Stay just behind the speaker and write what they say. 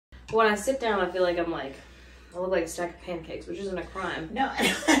When I sit down, I feel like I look like a stack of pancakes, which isn't a crime. No.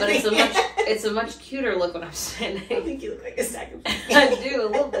 But it's a much cuter look when I'm standing. I think you look like a stack of pancakes. I do, a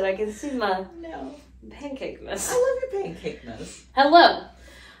little bit. I can see my pancake-ness. I love your pancake-ness. Hello.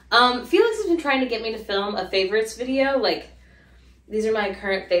 Felix has been trying to get me to film a favorites video. Like, these are my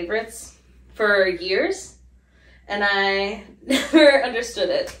current favorites for years. And I never understood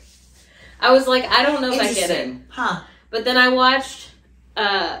it. I was like, I don't know if I get it. Huh. But then I watched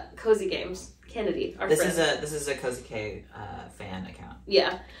Cozy Games. Kennedy, our friend. This is a Cozy K fan account.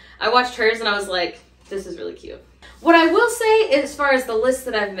 Yeah. I watched hers and I was like, this is really cute. What I will say, as far as the list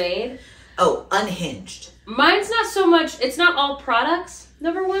that I've made... Oh, unhinged. Mine's not so much... It's not all products,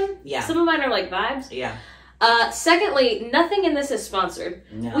 number one. Yeah. Some of mine are like vibes. Yeah. Secondly, nothing in this is sponsored.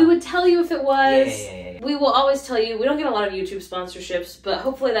 No. We would tell you if it was. Yeah. We will always tell you. We don't get a lot of YouTube sponsorships, but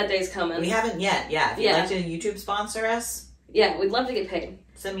hopefully that day's coming. We haven't yet. Yeah. If you'd like to YouTube sponsor us... Yeah, we'd love to get paid.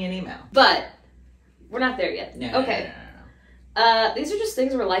 Send me an email. But... We're not there yet. No. Okay. No. These are just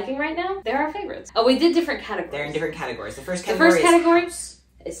things we're liking right now. They're our favorites. Oh, we did different categories. They're in different categories. The first category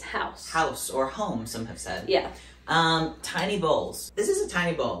is house. House or home, some have said. Yeah. Tiny bowls. This is a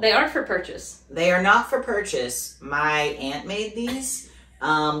tiny bowl. They aren't for purchase. They are not for purchase. My aunt made these.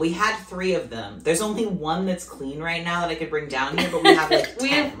 We had 3 of them. There's only one that's clean right now that I could bring down here, but we have like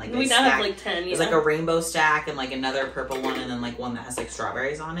 10. We now have like 10. There's like a rainbow stack and like another purple one and then like one that has like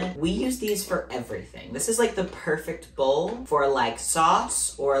strawberries on it. We use these for everything. This is like the perfect bowl for like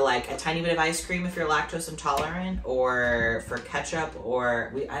sauce or like a tiny bit of ice cream if you're lactose intolerant, or for ketchup,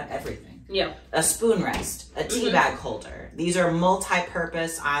 or everything. Yeah. A spoon rest, a tea bag holder. These are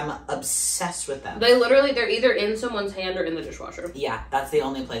multi-purpose. I'm obsessed with them. They're either in someone's hand or in the dishwasher. Yeah, that's the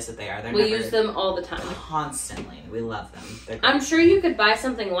only place that they are. We use them all the time. Constantly. We love them. I'm sure you could buy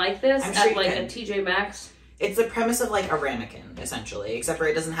something like this at like a TJ Maxx. It's the premise of like a ramekin, essentially, except for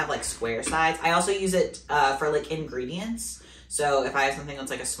it doesn't have like square sides. I also use it for like ingredients. So if I have something that's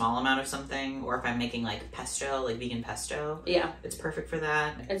like a small amount of something, or if I'm making like pesto, like vegan pesto, yeah, it's perfect for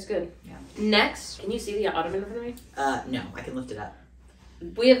that. It's good. Yeah. Next, can you see the ottoman in front of me? No, I can lift it up.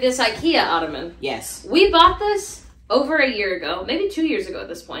 We have this IKEA ottoman. Yes. We bought this over a year ago, maybe 2 years ago at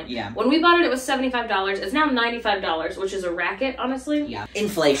this point. Yeah. When we bought it, it was $75. It's now $95, which is a racket, honestly. Yeah.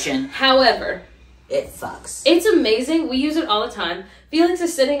 Inflation. However, it fucks. It's amazing. We use it all the time. Felix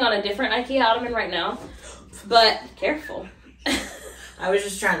is sitting on a different IKEA ottoman right now, but careful. I was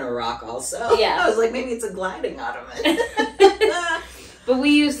just trying to rock also. Yeah. I was like, maybe it's a gliding ottoman. But we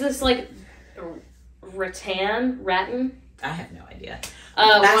use this like rattan. I have no idea.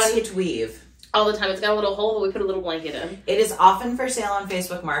 Basket weave. All the time. It's got a little hole that we put a little blanket in. It is often for sale on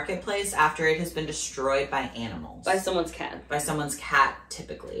Facebook Marketplace after it has been destroyed by animals. By someone's cat. By someone's cat,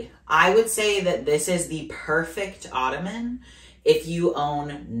 typically. I would say that this is the perfect ottoman if you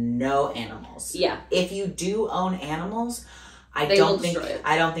own no animals. Yeah. If you do own animals, I They don't will think destroy it.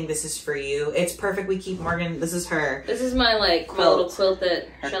 I don't think this is for you. It's perfect. We keep Morgan. This is her. This is my like Quilt. my little quilt that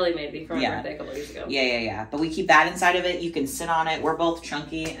Shelly made me for my birthday a couple years ago. Yeah. But we keep that inside of it. You can sit on it. We're both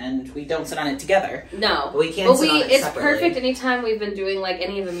chunky, and we don't sit on it together. No, but we can. Sit on it it's separately. perfect anytime we've been doing like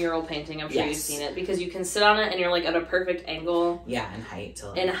any of the mural painting. I'm sure Yes. you've seen it because you can sit on it and you're like at a perfect angle. Yeah, and height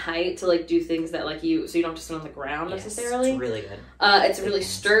to like do things that like you, so you don't have to sit on the ground necessarily. It's really good. It's really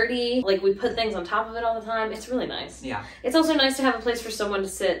sturdy. Like we put things on top of it all the time. It's really nice. Yeah. It's also nice to have a place for someone to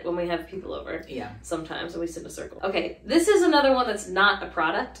sit when we have people over. Yeah. Sometimes when we sit in a circle. Okay, this is another one that's not a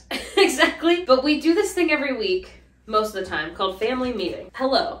product exactly, but we do this thing every week most of the time called family meeting.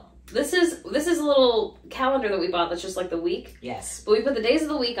 Hello. This is a little calendar that we bought that's just like the week. Yes. But we put the days of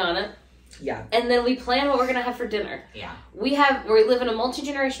the week on it. Yeah. And then we plan what we're gonna have for dinner. Yeah. We live in a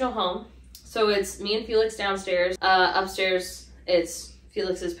multi-generational home. So it's me and Felix downstairs. Upstairs it's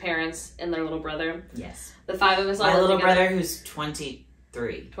Felix's parents and their little brother. Yes. The 5 of us all My live little together. brother who's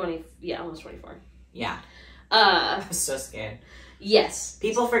 23. Almost 24. Yeah. I'm so scared. Yes.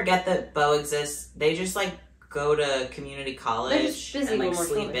 People forget that Bo exists. They just like go to community college and like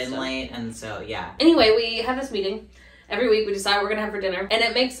sleep in late, and so yeah. Anyway, we have this meeting every week. We decide what we're gonna have for dinner, and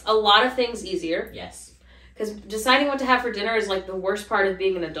it makes a lot of things easier. Yes. Because deciding what to have for dinner is like the worst part of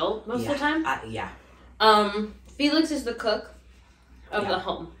being an adult most of the time. Yeah. Felix is the cook of the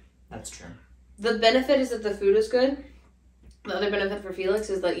home. That's true. The benefit is that the food is good. The other benefit for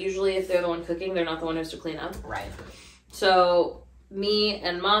Felix is that usually if they're the one cooking, they're not the one who has to clean up. Right. So me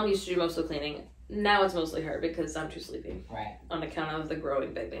and Mom used to do most of the cleaning. Now it's mostly her because I'm too sleepy. Right. On account of the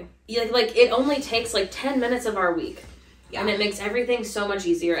growing baby. Yeah, like it only takes like 10 minutes of our week. Yeah. And it makes everything so much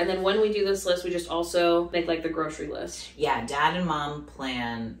easier. And then when we do this list, we just also make like the grocery list. Yeah, Dad and Mom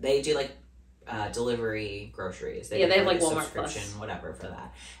plan. They do like delivery groceries. They have like Walmart subscription, Plus, whatever for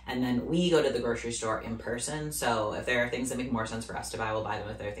that. And then we go to the grocery store in person. So if there are things that make more sense for us to buy, we'll buy them.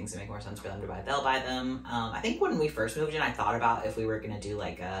 If there are things that make more sense for them to buy, they'll buy them. I think when we first moved in, I thought about if we were gonna do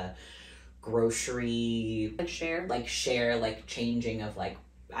like a grocery share, like changing of like,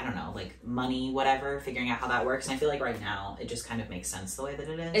 I don't know, like money, whatever, figuring out how that works. And I feel like right now it just kind of makes sense the way that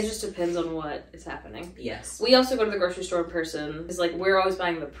it is. It just depends on what is happening. Yes. We also go to the grocery store in person because like we're always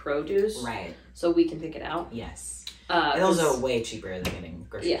buying the produce. Right. So we can pick it out. Yes. Those are way cheaper than getting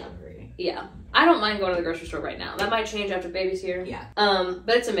grocery delivery. Yeah. I don't mind going to the grocery store right now. That might change after baby's here. Yeah.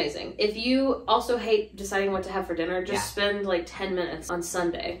 But it's amazing. If you also hate deciding what to have for dinner, just spend like 10 minutes on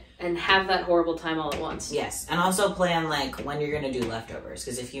Sunday and have that horrible time all at once. Yes. And also plan like when you're going to do leftovers.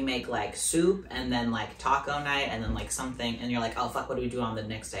 Because if you make like soup and then like taco night and then like something and you're like, oh fuck, what do we do on the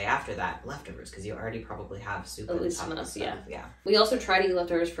next day after that? Leftovers. Because you already probably have soup at and least taco enough, stuff. Yeah. We also try to eat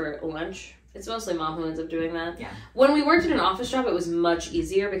leftovers for lunch. It's mostly mom who ends up doing that. Yeah. When we worked in an office job, it was much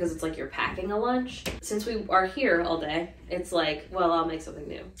easier because it's like you're packing a lunch. Since we are here all day, it's like, well, I'll make something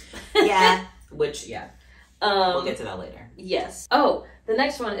new. Yeah. Which, we'll get to that later. Yes. Oh, the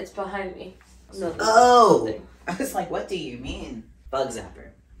next one, it's behind me. I was like, what do you mean? Bug zapper.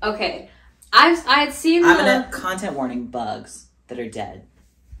 Okay. I had seen I'm gonna content warning bugs that are dead.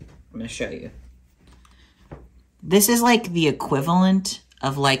 I'm gonna show you. This is like the equivalent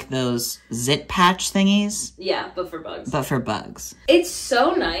of like those zit patch thingies. Yeah, but for bugs. But for bugs. It's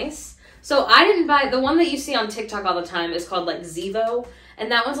so nice. So I didn't buy, the one that you see on TikTok all the time is called like Zevo.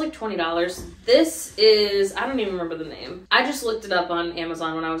 And that one's like $20. This is, I don't even remember the name. I just looked it up on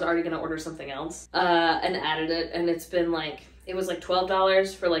Amazon when I was already going to order something else. And added it. And it's been like, it was like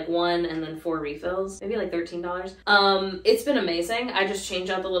 $12 for like 1 and then 4 refills. Maybe like $13. It's been amazing. I just change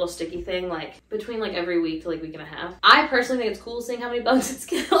out the little sticky thing like between like every week to like week and a half. I personally think it's cool seeing how many bugs it's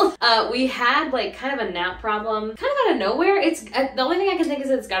killed. We had like kind of a gnat problem kind of out of nowhere. It's the only thing I can think is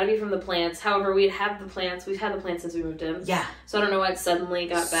that it's got to be from the plants. However, we've had the plants since we moved in. Yeah. So I don't know why it suddenly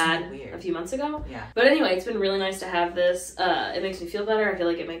got So bad weird. a few months ago. Yeah. But anyway, it's been really nice to have this. It makes me feel better. I feel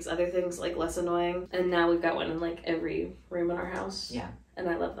like it makes other things like less annoying. And now we've got one in like every room in our house. Yeah. And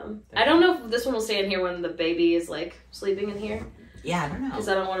I love them. I don't know if this one will stay in here when the baby is like sleeping in here. Yeah, I don't know. Because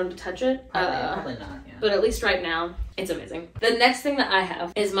I don't want him to touch it. Probably not. Yeah. But at least right now, it's amazing. The next thing that I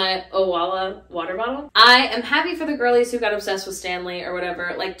have is my Owala water bottle. I am happy for the girlies who got obsessed with Stanley or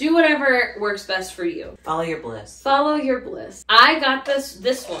whatever. Like, do whatever works best for you. Follow your bliss. Follow your bliss. I got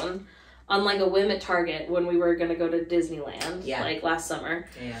this one on like a whim at Target when we were gonna go to Disneyland, like last summer.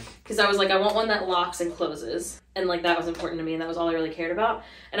 Yeah. Because I was like, I want one that locks and closes. And like that was important to me and that was all I really cared about.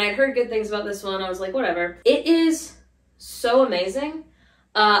 And I had heard good things about this one. I was like, whatever. It is so amazing.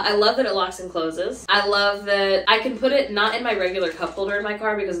 I love that it locks and closes. I love that I can put it not in my regular cup holder in my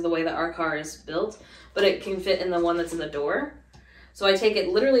car because of the way that our car is built, but it can fit in the one that's in the door. So I take it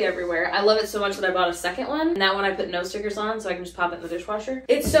literally everywhere. I love it so much that I bought a second one. And that one I put no stickers on so I can just pop it in the dishwasher.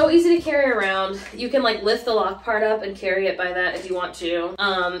 It's so easy to carry around. You can like lift the lock part up and carry it by that if you want to.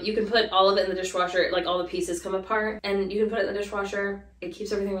 You can put all of it in the dishwasher, like all the pieces come apart and you can put it in the dishwasher. It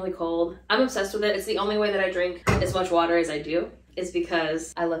keeps everything really cold. I'm obsessed with it. It's the only way that I drink as much water as I do is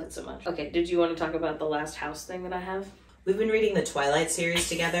because I love it so much. Okay, did you want to talk about the last house thing that I have? We've been reading the Twilight series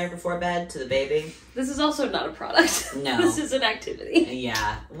together before bed to the baby. This is also not a product. No. This is an activity.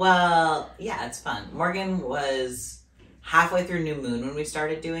 Yeah. Well, yeah, it's fun. Morgan was halfway through New Moon when we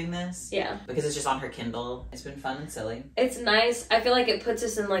started doing this. Yeah. Because it's just on her Kindle. It's been fun and silly. It's nice. I feel like it puts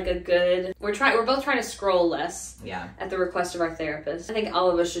us in like a good... We're both trying to scroll less. Yeah. At the request of our therapist. I think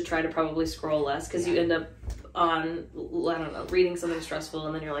all of us should try to probably scroll less because you end up on, I don't know, reading something stressful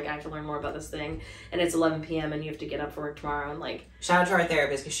and then you're like, I have to learn more about this thing. And it's 11 p.m. and you have to get up for work tomorrow and like... Shout out to our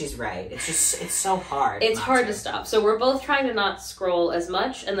therapist because she's right. It's just, it's so hard. It's hard to stop. So we're both trying to not scroll as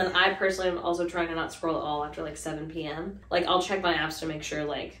much. And then I personally am also trying to not scroll at all after like 7 p.m. Like I'll check my apps to make sure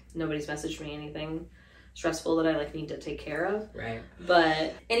like nobody's messaged me anything stressful that I like need to take care of. Right.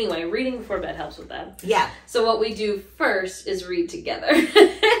 But anyway, reading before bed helps with that. Yeah. So what we do first is read together.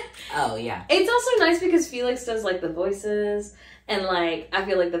 Oh, yeah. It's also nice because Felix does like the voices and like I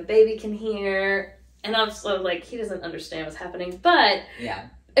feel like the baby can hear and also like he doesn't understand what's happening, but yeah.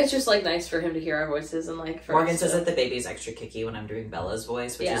 It's just like nice for him to hear our voices and like for Morgan says that the baby is extra kicky when I'm doing Bella's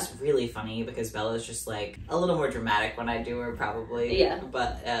voice, which is really funny because Bella's just like a little more dramatic when I do her probably. Yeah.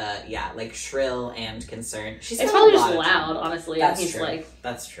 But yeah, like shrill and concerned. It's probably just loud, honestly. That's and he's true. like,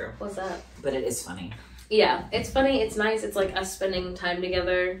 that's true. What's that? But it is funny. Yeah, it's funny. It's nice. It's like us spending time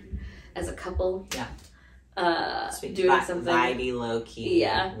together as a couple. Yeah. Doing something vibey, low key,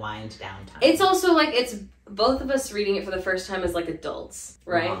 wind down time. It's also like it's both of us reading it for the first time as like adults,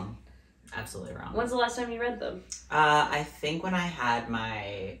 right? absolutely wrong. When's the last time you read them? I think when I had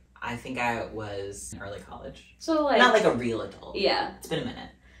I think I was in early college. So like not like a real adult. Yeah. It's been a minute.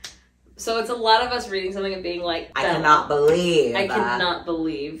 So it's a lot of us reading something and being like, I cannot believe. I cannot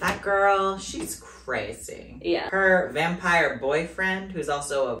believe. That girl, she's crazy. Yeah. Her vampire boyfriend, who's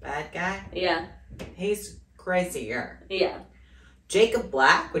also a bad guy. Yeah. He's crazier. Yeah. Jacob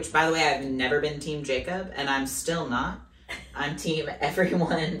Black, which by the way, I've never been team Jacob, and I'm still not. I'm team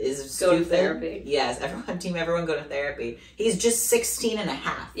everyone is stupid. Go to therapy. Yes, everyone go to therapy. He's just 16 and a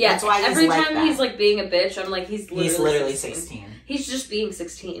half. Yeah, that's why he's every like time that. he's like being a bitch, I'm like, he's literally 16. He's just being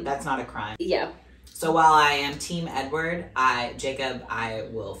 16. That's not a crime. Yeah. So while I am team Edward, I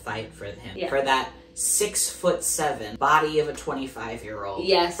will fight for him. Yeah. For that 6'7" body of a 25-year-old.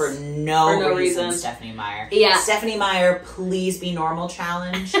 Yes. For no reason, Stephanie Meyer. Yeah. Stephanie Meyer, please be normal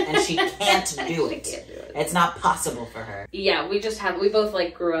challenge, and she can't do it. She can't do it. It's not possible for her. Yeah, we both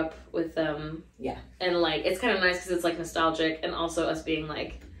like grew up with them. Yeah. And like, it's kind of nice because it's like nostalgic, and also us being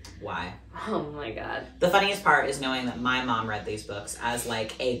like, why? oh my god. The funniest part is knowing that my mom read these books as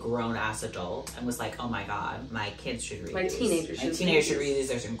like a grown-ass adult and was like, oh my god, my kids should read these. My teenagers should read these.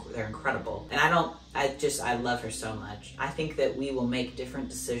 They're incredible. And I love her so much. I think that we will make different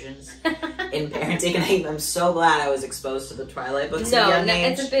decisions in parenting, and I'm so glad I was exposed to the Twilight books at a young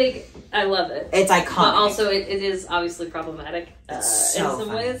age. I love it. It's iconic. But also it is obviously problematic It's so in some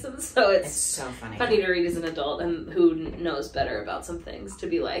funny. ways, and so it's so funny. Funny to read as an adult and who knows better about some things to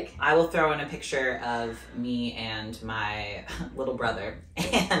be like. I will throw in a picture of me and my little brother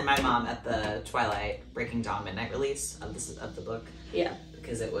and my mom at the Twilight Breaking Dawn midnight release of the book. Yeah.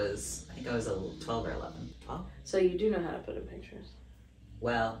 Because I think I was 12 or 11. 12? So you do know how to put in pictures.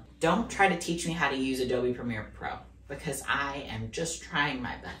 Well, don't try to teach me how to use Adobe Premiere Pro, because I am just trying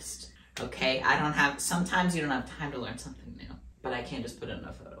my best. Okay? Sometimes you don't have time to learn something new, but I can't just put in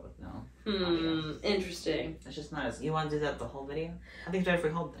a photo with no audio. Interesting. It's just not as, you want to do that the whole video? I think if we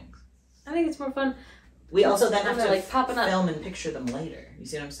hold things. I think it's more fun. We also then have to like popping up. film and picture them later. You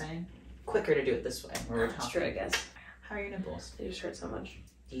see what I'm saying? Quicker to do it this way. Where we're That's talking. true, I guess. How are your nipples? They just hurt so much.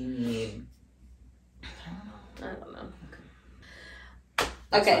 Do you need... I don't know.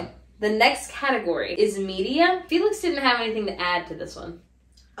 That's Okay. fine. The next category is media. Felix didn't have anything to add to this one.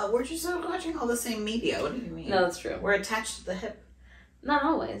 Oh, we're just watching all the same media. What do you mean? No, that's true. We're attached to the hip. Not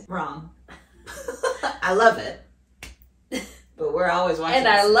always. Wrong. I love it. But we're always watching. And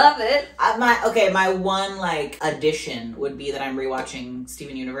I love it. My one like addition would be that I'm rewatching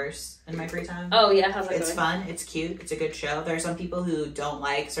Steven Universe in my free time. Oh yeah, how's that It's going? fun. It's cute. It's a good show. There are some people who don't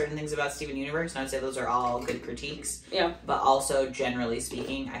like certain things about Steven Universe, and I would say those are all good critiques. Yeah. But also, generally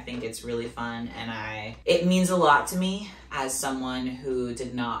speaking, I think it's really fun, and it means a lot to me as someone who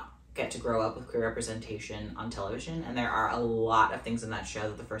did not get to grow up with queer representation on television, and there are a lot of things in that show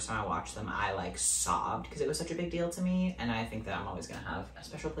that the first time I watched them I like sobbed because it was such a big deal to me, and I think that I'm always gonna have a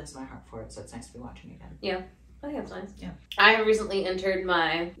special place in my heart for it, so it's nice to be watching again. Yeah, I think that's nice. Yeah. I have recently entered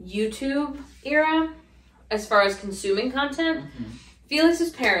my YouTube era as far as consuming content.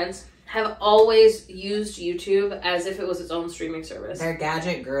 Felix's parents have always used YouTube as if it was its own streaming service. They're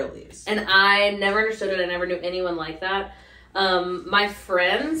gadget girlies. And I never understood it. I never knew anyone like that. My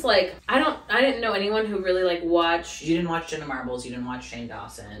friends, like, I didn't know anyone who really, like, watched... You didn't watch Jenna Marbles, you didn't watch Shane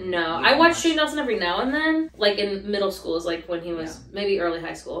Dawson. No, I watched Shane Dawson every now and then, like, in middle school, is like when he was, maybe early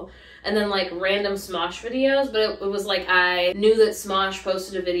high school. And then, like, random Smosh videos, but it was, like, I knew that Smosh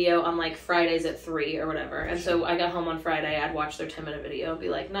posted a video on, like, Fridays at 3 or whatever. And so I got home on Friday, I'd watch their 10-minute video and be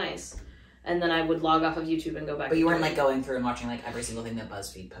like, nice. And then I would log off of YouTube and go back. But you weren't like going through and watching like every single thing that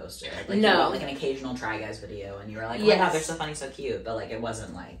BuzzFeed posted. Like, no, you got, like an occasional Try Guys video, and you were like, "Oh my god, they're so funny, so cute." But like, it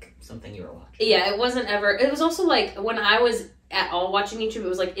wasn't like something you were watching. Yeah, it wasn't ever. It was also like when I was at all watching YouTube, it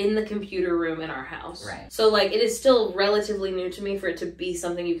was like in the computer room in our house. Right. So like, it is still relatively new to me for it to be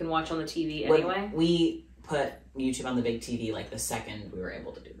something you can watch on the TV anyway. We put YouTube on the big TV like the second we were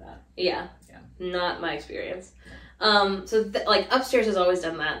able to do that. Yeah. Yeah. Not my experience. So like upstairs has always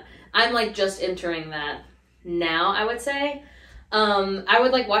done that. I'm like just entering that now, I would say. I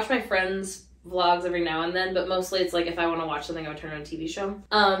would like watch my friends' vlogs every now and then, but mostly it's like if I want to watch something, I would turn on a TV show.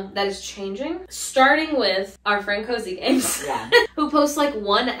 That is changing. Starting with our friend Cozy Games, who posts like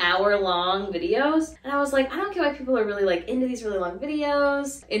 1 hour long videos. And I was like, I don't get why people are really like into these really long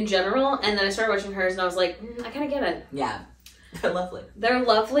videos in general. And then I started watching hers and I was like, I kind of get it. Yeah. They're lovely. They're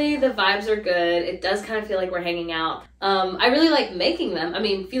lovely. The vibes are good. It does kind of feel like we're hanging out. I really like making them. I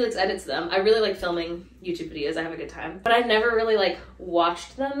mean, Felix edits them. I really like filming YouTube videos. I have a good time. But I never really like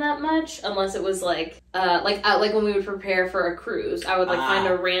watched them that much unless it was like when we would prepare for a cruise. I would like find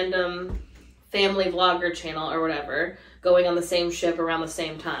a random family vlogger channel or whatever going on the same ship around the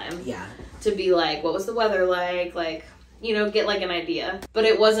same time. Yeah. To be like, what was the weather like, you know, get like an idea. But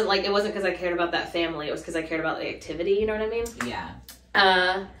it wasn't because I cared about that family, it was because I cared about the activity, you know what I mean? Yeah.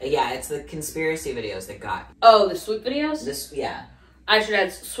 Yeah, it's the conspiracy videos that got... Oh, the Swoop videos? Yeah. I should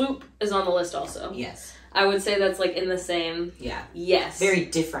add, Swoop is on the list also. Yes. I would say that's like in the same... Yeah. Yes. Very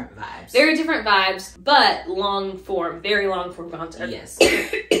different vibes. Very different vibes, but very long form content. Yes.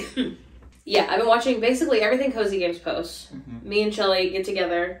 Yeah, I've been watching basically everything Cozy Games posts. Mm-hmm. Me and Shelly get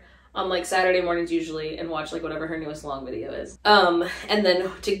together on like Saturday mornings usually and watch like whatever her newest long video is. And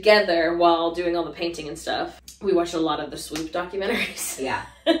then together while doing all the painting and stuff, we watch a lot of the Swoop documentaries. Yeah,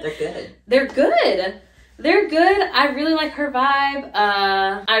 they're good. They're good. They're good. I really like her vibe.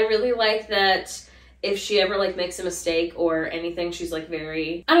 I really like that if she ever like makes a mistake or anything, she's like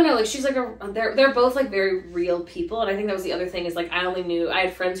very, I don't know, like she's like they're both like very real people. And I think that was the other thing is like I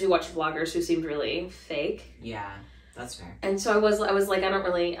had friends who watched vloggers who seemed really fake. Yeah. That's fair. And so I was like,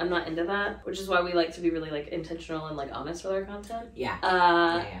 I'm not into that, which is why we like to be really like intentional and like honest with our content. Yeah.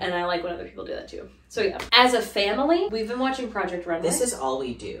 And I like when other people do that too. So yeah, as a family, we've been watching Project Runway. This is all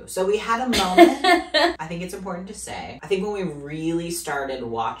we do. So we had a moment, I think it's important to say, I think when we really started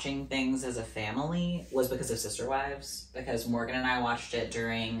watching things as a family was because of Sister Wives, because Morgan and I watched it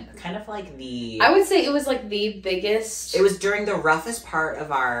during kind of like I would say it was like the biggest... It was during the roughest part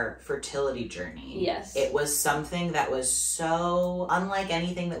of our fertility journey. Yes. It was something that was so unlike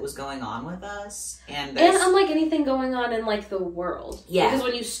anything that was going on with us. And unlike anything going on in like the world. Yeah. Because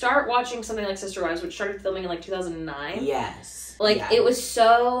when you start watching something like Sister Wives, which started filming in like 2009. Yes. Like it was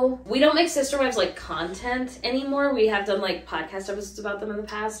so... We don't make Sister Wives like content anymore. We have done like podcast episodes about them in the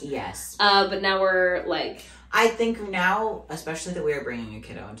past. Yes. But now we're like... I think now, especially that we are bringing a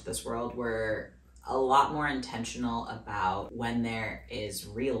kiddo into this world, we're a lot more intentional about when there is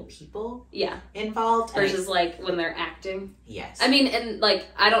real people involved. Versus like when they're acting. Yes. I mean, and like,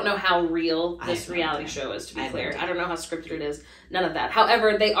 I don't know how real this reality show is, to be clear. I don't know how scripted it is. None of that.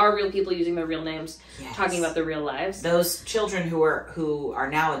 However, they are real people using their real names, talking about their real lives. Those children who are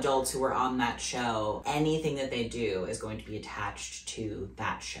now adults who are on that show, anything that they do is going to be attached to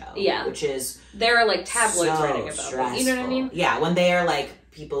that show. Yeah. Which is... There are like tabloids writing about stressful. them. You know what I mean? Yeah, when they are like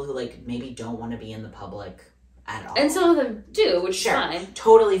people who like maybe don't want to be in the public at all. And some of them do, which is fine.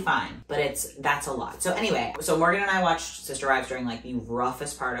 Totally fine. But that's a lot. So anyway, Morgan and I watched Sister Wives during like the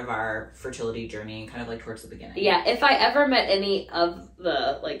roughest part of our fertility journey, kind of like towards the beginning. Yeah, if I ever met any of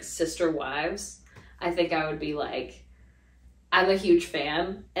the like Sister Wives, I think I would be like, I'm a huge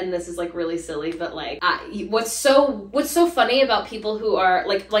fan, and this is like really silly, but like, what's so funny about people who are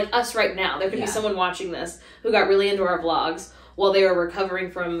like us right now, there could be someone watching this who got really into our vlogs while they were recovering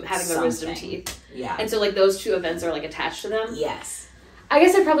from having their wisdom teeth. Yeah. And so like those two events are like attached to them. Yes. I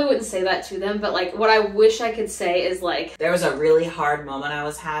guess I probably wouldn't say that to them, but like what I wish I could say is like... There was a really hard moment I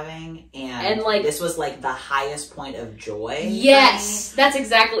was having, and like... This was like the highest point of joy. Yes! That's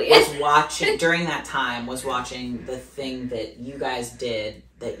exactly it. During that time, was watching the thing that you guys did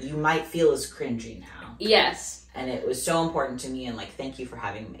that you might feel is cringy now. Yes. And it was so important to me, and like, thank you for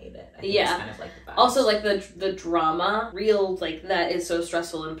having made it. I think it's kind of like the best. Also, like the drama, real, like that is so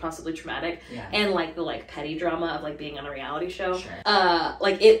stressful and possibly traumatic. Yeah. And like the like petty drama of like being on a reality show. Sure.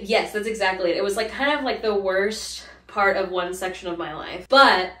 Yes, that's exactly it. It was like kind of like the worst part of one section of my life.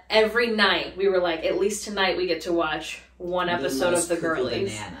 But every night we were like, at least tonight we get to watch one episode of The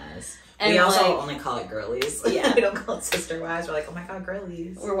Girlies. Bananas. And we also only call it Girlies. Yeah. We don't call it Sister Wives. We're like, oh my god,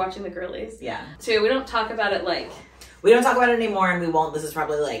 Girlies. We're watching The Girlies. Yeah. So we don't talk about it like... We don't talk about it anymore, and we won't. This is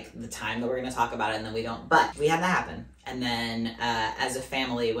probably like the time that we're going to talk about it, and then we don't. But we had that happen. And then as a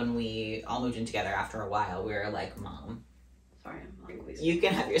family, when we all moved in together after a while, we were like, Mom. Sorry, you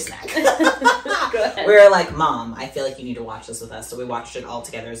can have your snack. Go ahead. We were like, Mom, I feel like you need to watch this with us. So we watched it all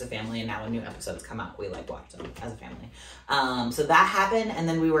together as a family, and now when new episodes come out, we like watch them as a family. So that happened, and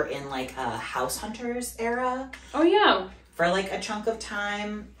then we were in like a House Hunters era. Oh yeah. For like a chunk of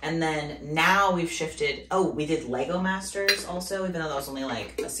time, and then now we've shifted. Oh, we did Lego Masters also, even though that was only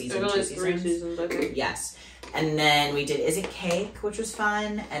like a season, 2 seasons. 3 seasons, I think. Yes. And then we did Is It Cake, which was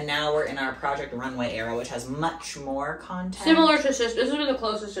fun, and now we're in our Project Runway era, which has much more content. Similar to Sister, this is the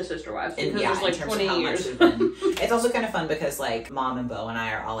closest to Sister Wives, because there's like 20 years. It's also kind of fun because like Mom and Bo and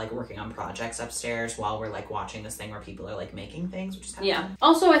I are all like working on projects upstairs while we're like watching this thing where people are like making things, which is kind of fun.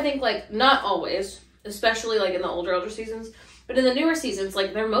 Also, I think like not always, especially like in the older seasons, but in the newer seasons,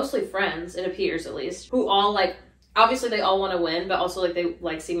 like they're mostly friends, it appears at least, who all like, obviously they all want to win, but also like they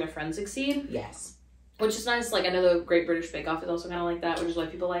like seeing their friends succeed. Yes. which is nice. Like, I know the Great British Bake Off is also kind of like that, which is why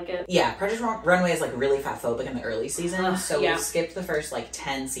people like it. Yeah, Project Runway is like really fatphobic in the early seasons, so yeah. we skipped the first like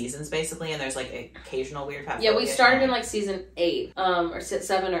 10 seasons basically, and there's like occasional weird fatphobic. Yeah, we started in like season 8, or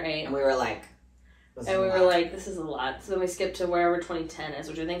 7 or 8, and we were like, this is a lot. So then we skipped to wherever 2010 is,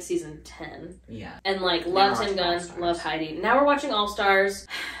 which I think season 10. Yeah. And like, love Tim Gunn, love Heidi. Now we're watching All Stars.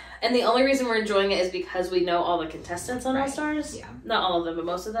 And the only reason we're enjoying it is because we know all the contestants on All Stars. Yeah. Not all of them, but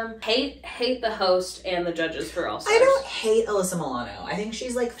most of them. Hate the host and the judges for All Stars. I don't hate Alyssa Milano. I think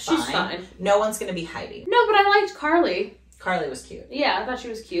she's like fine. She's fine. No one's gonna be Heidi. No, but I liked Carly. Carly was cute. Yeah, I thought she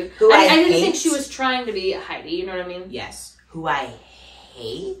was cute. Who I didn't think she was trying to be Heidi, you know what I mean? Yes. Who I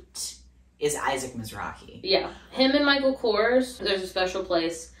hate is Isaac Mizrahi. Yeah. Him and Michael Kors, there's a special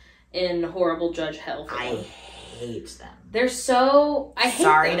place in horrible judge hell for them. I hate them. They're so... I hate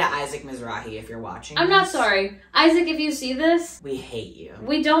Sorry them. to Isaac Mizrahi if you're watching I'm not sorry. Isaac, if you see this... We hate you.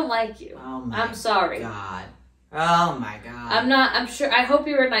 We don't like you. Oh my I'm sorry. God. Oh my God. I'm sure... I hope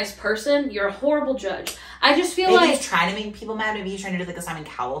you're a nice person. You're a horrible judge. I just feel maybe like... he's trying to make people mad. Maybe he's trying to do like a Simon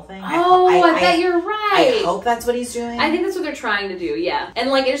Cowell thing. I bet you're right. I hope that's what he's doing. I think that's what they're trying to do, yeah. And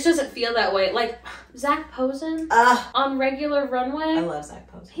like, it just doesn't feel that way. Like, Zach Posen on Regular Runway. I love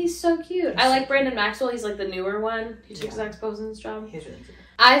Zach Posen. He's so cute. I like Brandon Maxwell. He's like the newer one. He took Zach Posen's job. He's really cute.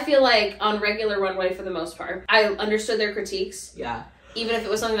 I feel like on Regular Runway, for the most part, I understood their critiques. Yeah. Even if it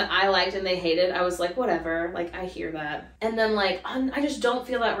was something that I liked and they hated, I was like, whatever. Like, I hear that. And then, like, I just don't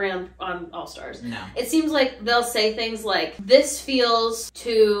feel that way on All Stars. No. It seems like they'll say things like, this feels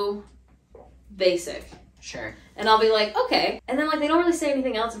too basic. Sure. And I'll be like, okay. And then, like, they don't really say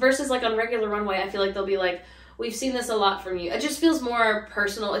anything else. Versus, like, on Regular Runway, I feel like they'll be like, we've seen this a lot from you. It just feels more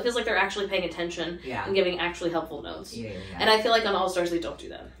personal. It feels like they're actually paying attention and giving actually helpful notes. Yeah. And I feel like on All Stars, they don't do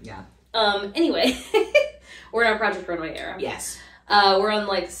that. Yeah. Anyway, we're in our Project Runway era. Yes. We're on,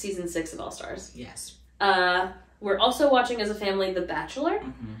 like, season 6 of All Stars. Yes. We're also watching as a family The Bachelor.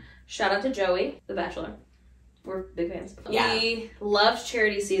 Mm-hmm. Shout out to Joey, The Bachelor. We're big fans. Yeah. We loved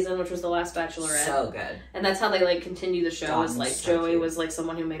Charity Season, which was the last Bachelorette. So good. And that's how they, like, continue the show. Dawn's Was like, so Joey cute. was, like,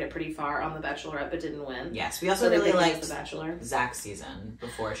 someone who made it pretty far on The Bachelorette but didn't win. Yes. We also So really liked The Bachelor. Zach's season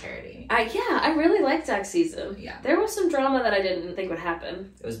before Charity. I really liked Zach's season. Yeah. There was some drama that I didn't think would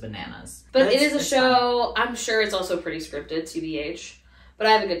happen. It was bananas. But it is a it's show, I'm sure it's also pretty scripted, TBH. But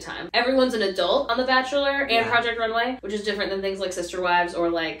I have a good time. Everyone's an adult on The Bachelor and Project Runway, which is different than things like Sister Wives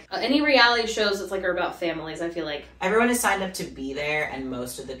or like any reality shows that's like are about families, I feel like. Everyone is signed up to be there, and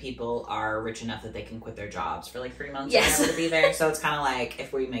most of the people are rich enough that they can quit their jobs for like 3 months Yes. or whatever to be there. So it's kind of like,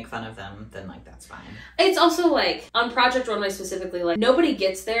 if we make fun of them, then like that's fine. It's also like, on Project Runway specifically, like nobody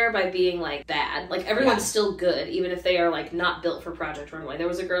gets there by being like bad. Like everyone's still good, even if they are like not built for Project Runway. There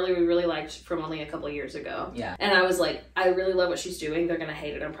was a girlie we really liked from only a couple of years ago. Yeah. And I was like, I really love what she's doing. They're gonna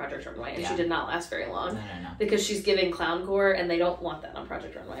hate it on Project Runway. And she did not last very long. No. Because she's giving clown core and they don't want that on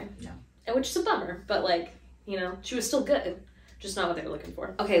Project Runway. No. And which is a bummer, but like, you know, she was still good. Just not what they were looking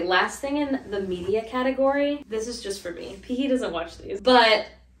for. Okay, last thing in the media category. This is just for me. He doesn't watch these. But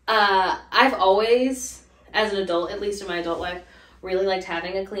I've always, as an adult, at least in my adult life, really liked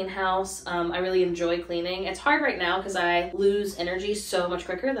having a clean house. I really enjoy cleaning. It's hard right now because I lose energy so much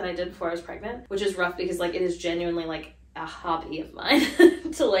quicker than I did before I was pregnant, which is rough because like it is genuinely like a hobby of mine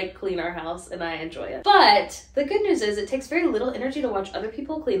to like clean our house, and I enjoy it. But the good news is it takes very little energy to watch other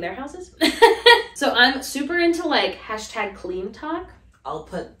people clean their houses. So I'm super into like #clean talk. I'll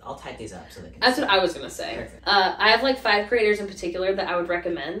type these up so they can. That's what I was gonna say. Perfect. I have like 5 creators in particular that I would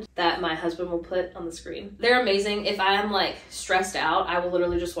recommend that my husband will put on the screen. They're amazing. If I am like stressed out, I will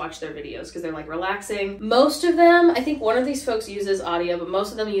literally just watch their videos because they're like relaxing. Most of them, I think one of these folks uses audio, but most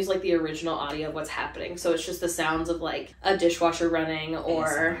of them use like the original audio of what's happening. So it's just the sounds of like a dishwasher running or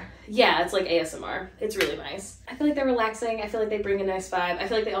ASMR. Yeah, it's like ASMR. It's really nice. I feel like they're relaxing. I feel like they bring a nice vibe. I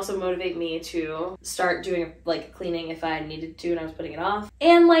feel like they also motivate me to start doing like cleaning if I needed to and I was putting it off.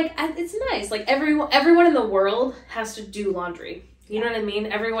 And like, it's nice. Like everyone in the world has to do laundry. You know what I mean?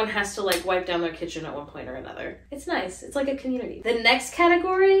 Everyone has to like wipe down their kitchen at one point or another. It's nice. It's like a community. The next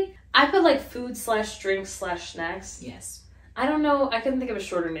category, I put like food/drinks/snacks. Yes. I don't know. I couldn't think of a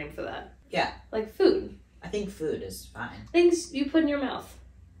shorter name for that. Yeah. Like food. I think food is fine. Things you put in your mouth.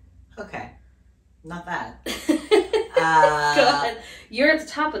 Okay. Not that. Go ahead. You're at the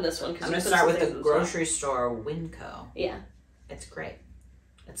top of this one. I'm going to start with the grocery store Winco. Yeah. It's great.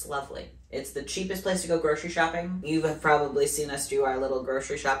 It's lovely. It's the cheapest place to go grocery shopping. You have probably seen us do our little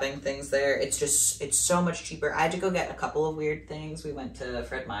grocery shopping things there. It's so much cheaper. I had to go get a couple of weird things. We went to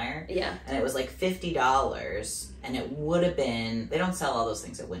Fred Meyer. Yeah. And it was like $50. And it would have been, they don't sell all those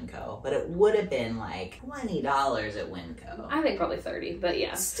things at Winco, but it would have been like $20 at Winco. I think probably 30, but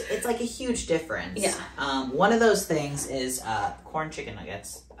yeah. It's like a huge difference. Yeah. One of those things is corn chicken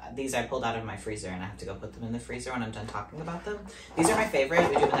nuggets. These I pulled out of my freezer and I have to go put them in the freezer when I'm done talking about them. These are my favorite.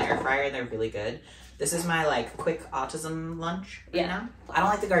 We do them in the air fryer and they're really good. This is my like quick autism lunch right now. I don't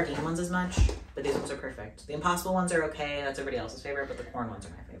like the Gardein ones as much, but these ones are perfect. The Impossible ones are okay. That's everybody else's favorite, but the corn ones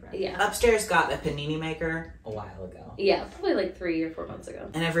are my favorite. Yeah. Upstairs got a panini maker a while ago. Yeah, probably like 3 or 4 months ago.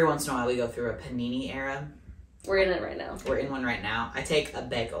 And every once in a while we go through a panini era. We're in it right now. We're in one right now. I take a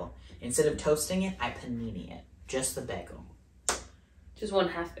bagel. Instead of toasting it, I panini it. Just the bagel. Just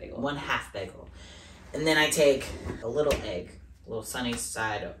 1/2 bagel. 1/2 bagel. And then I take a little egg, a little sunny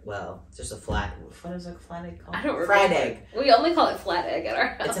side, well, it's just a flat, what is a flat egg called? I don't remember. Fried egg. We only call it flat egg at our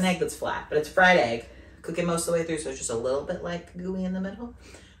house. It's an egg that's flat, but it's fried egg. Cook it most of the way through so it's just a little bit like gooey in the middle.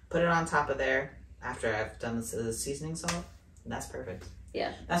 Put it on top of there after I've done the seasoning salt. And that's perfect.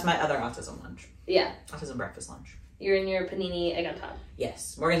 Yeah. That's my other autism lunch. Yeah. Autism breakfast lunch. You're in your panini egg on top.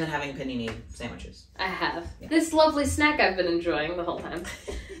 Yes. More than having panini sandwiches. I have. Yeah. This lovely snack I've been enjoying the whole time.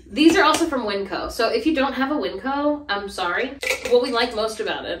 These are also from Winco. So if you don't have a Winco, I'm sorry. What we like most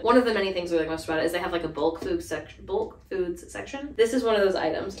about it, one of the many things we like most about it, is they have like a bulk foods section. This is one of those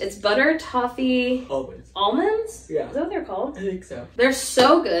items. It's butter, toffee, almonds? Yeah. Is that what they're called? I think so. They're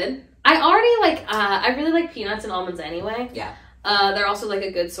so good. I already like, I really like peanuts and almonds anyway. Yeah. They're also like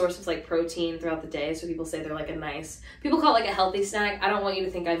a good source of like protein throughout the day. So people say they're like a nice, people call it like a healthy snack. I don't want you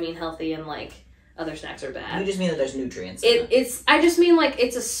to think I mean healthy and like other snacks are bad. You just mean that there's nutrients in it. I just mean like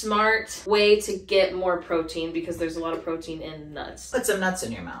it's a smart way to get more protein because there's a lot of protein in nuts. Put some nuts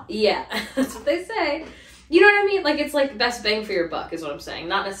in your mouth. Yeah, that's what they say. You know what I mean? Like it's like best bang for your buck is what I'm saying.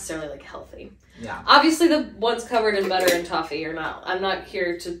 Not necessarily like healthy. Yeah. Obviously the ones covered in butter and toffee are not, I'm not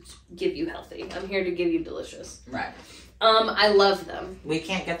here to give you healthy. I'm here to give you delicious. Right. I love them. We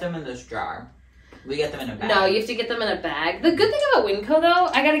can't get them in this jar. We get them in a bag. No, you have to get them in a bag. The good thing about Winco, though,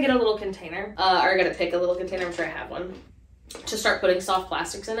 I gotta get a little container. Or I gotta pick a little container. I'm sure I have one. To start putting soft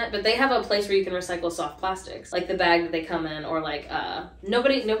plastics in it. But they have a place where you can recycle soft plastics. Like the bag that they come in. Or like,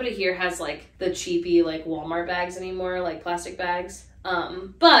 nobody here has like the cheapy like Walmart bags anymore. Like plastic bags.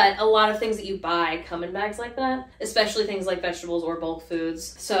 But a lot of things that you buy come in bags like that, especially things like vegetables or bulk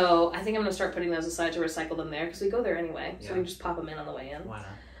foods. So I think I'm gonna start putting those aside to recycle them there because we go there anyway. So we just pop them in on the way in. Why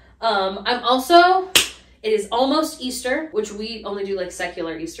not? I'm also, it is almost Easter, which we only do like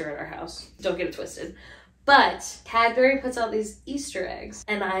secular Easter at our house. Don't get it twisted. But Cadbury puts out these Easter eggs,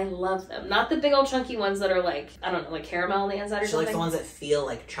 and I love them. Not the big old chunky ones that are like, I don't know, like caramel on the inside or something. Like the ones that feel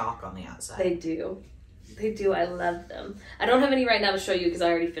like chalk on the outside. They do. They do. I love them. I don't have any right now to show you because I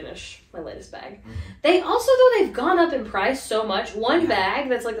already finished my latest bag. Mm-hmm. They also, though, they've gone up in price so much. One bag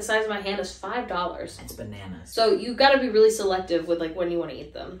that's like the size of my hand is $5. It's bananas. So you got to be really selective with like when you want to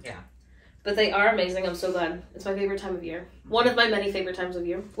eat them. Yeah. But they are amazing. I'm so glad. It's my favorite time of year. One of my many favorite times of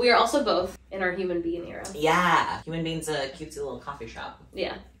year. We are also both in our Human Bean era. Yeah. Human Bean's a cutesy little coffee shop.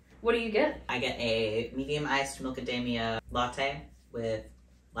 Yeah. What do you get? I get a medium iced Milkademia latte with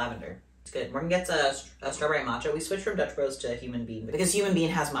lavender. It's good. Morgan gets a strawberry matcha. We switched from Dutch Bros to Human Bean because Human Bean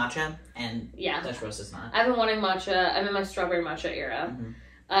has matcha and Dutch Bros does not. I've been wanting matcha. I'm in my strawberry matcha era. Mm-hmm.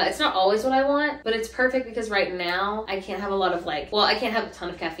 It's not always what I want, but it's perfect because right now I can't have a lot of like, well, I can't have a ton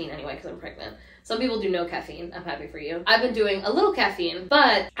of caffeine anyway because I'm pregnant. Some people do no caffeine. I'm happy for you. I've been doing a little caffeine,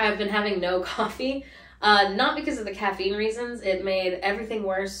 but I've been having no coffee. Not because of the caffeine reasons. It made everything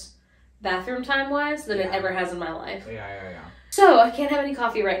worse bathroom time wise than it ever has in my life. Yeah. So I can't have any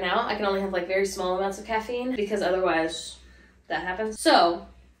coffee right now. I can only have like very small amounts of caffeine because otherwise that happens. So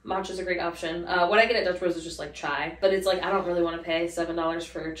matcha's a great option. What I get at Dutch Bros is just like chai, but it's like I don't really want to pay $7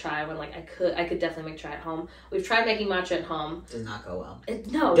 for chai when like I could definitely make chai at home. We've tried making matcha at home. Does not go well.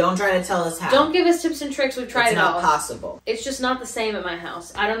 No. Don't try to tell us how. Don't give us tips and tricks. We've tried it all. It's not possible. It's just not the same at my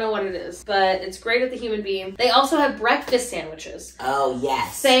house. I don't know what it is, but it's great at the Human Bean. They also have breakfast sandwiches. Oh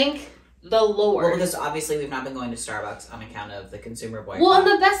yes. Thank the Lord. Well, because obviously we've not been going to Starbucks on account of the consumer boycott. Well, and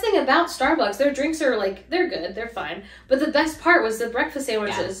the best thing about Starbucks, their drinks are like, they're good, they're fine. But the best part was the breakfast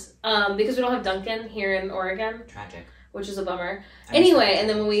sandwiches, because we don't have Dunkin' here in Oregon. Tragic. Which is a bummer. Anyway, and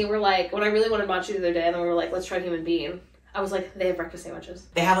then when we were like, when I really wanted matcha the other day, and then we were like, let's try Human Bean. I was like, they have breakfast sandwiches.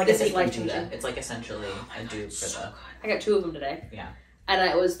 They have like this a is bacon Gouda. It's like essentially a dupe for the... I got 2 of them today. Yeah. And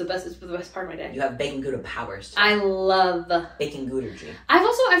it was the best. It's the best part of my day. You have bacon Gouda powers too. I love bacon Gouda-gy.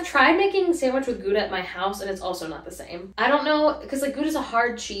 I've tried making sandwich with Gouda at my house, and it's also not the same. I don't know because like Gouda's a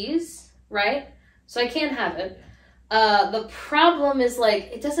hard cheese, right? So I can't have it. The problem is,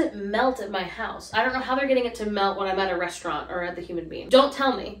 like, it doesn't melt at my house. I don't know how they're getting it to melt when I'm at a restaurant or at the Human Bean. Don't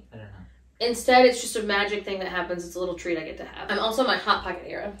tell me. I don't know. Instead, it's just a magic thing that happens. It's a little treat I get to have. I'm also in my Hot Pocket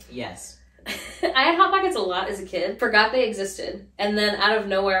era. Yes. I had Hot Pockets a lot as a kid. Forgot they existed. And then out of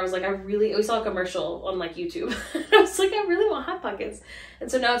nowhere, I was like, we saw a commercial on like YouTube. I was like, I really want Hot Pockets.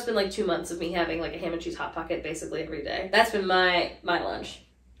 And so now it's been like 2 months of me having like a ham and cheese Hot Pocket basically every day. That's been my lunch.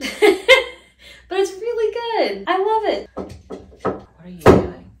 But it's really good. I love it. What are you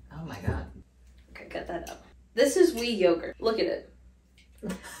doing? Oh my god. Okay, cut that out. This is Oui yogurt. Look at it.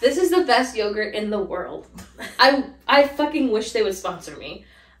 This is the best yogurt in the world. I fucking wish they would sponsor me.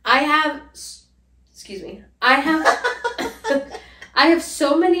 I have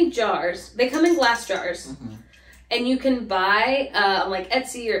so many jars. They come in glass jars. Mm-hmm. And you can buy on like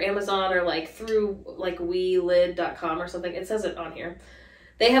Etsy or Amazon or like through like WeLid.com or something. It says it on here.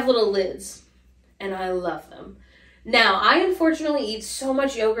 They have little lids. And I love them. Now, I unfortunately eat so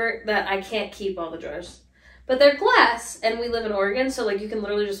much yogurt that I can't keep all the jars. But they're glass, and we live in Oregon, so like you can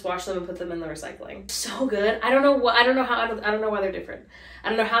literally just wash them and put them in the recycling. So good. I don't know why they're different. I don't know how they're different.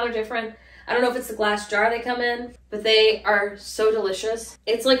 I don't know if it's the glass jar they come in, but they are so delicious.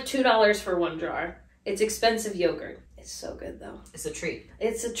 It's like $2 for one jar. It's expensive yogurt. It's so good though. It's a treat.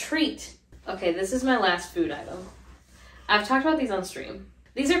 It's a treat. Okay, this is my last food item. I've talked about these on stream.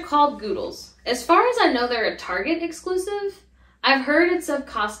 These are called Goodles. As far as I know, they're a Target exclusive. I've heard it's of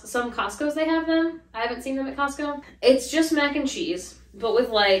some Costco's they have them. I haven't seen them at Costco. It's just mac and cheese, but with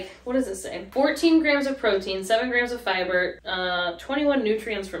like, what does it say? 14 grams of protein, 7 grams of fiber, 21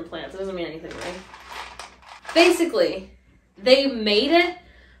 nutrients from plants. It doesn't mean anything, right? Basically, they made it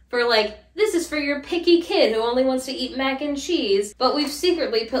for like, this is for your picky kid who only wants to eat mac and cheese, but we've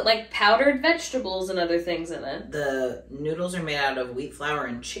secretly put like powdered vegetables and other things in it. The noodles are made out of wheat flour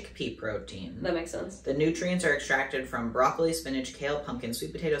and chickpea protein. That makes sense. The nutrients are extracted from broccoli, spinach, kale, pumpkin,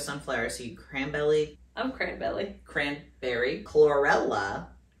 sweet potato, sunflower seed, cranberry, chlorella,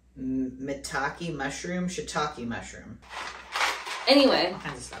 maitake mushroom, shiitake mushroom. Anyway. All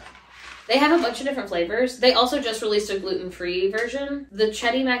kinds of stuff. They have a bunch of different flavors. They also just released a gluten-free version. The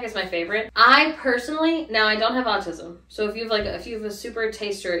Chetty Mac is my favorite. I personally, now I don't have autism, so if you have a super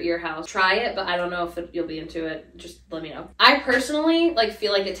taster at your house, try it, but I don't know if you'll be into it. Just let me know. I personally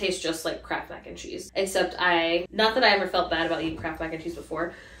feel like it tastes just like Kraft mac and cheese, except not that I ever felt bad about eating Kraft mac and cheese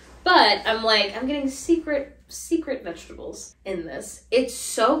before, but I'm getting secret vegetables in this. It's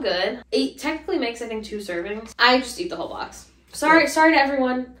so good. It technically makes, I think, 2 servings. I just eat the whole box. Sorry to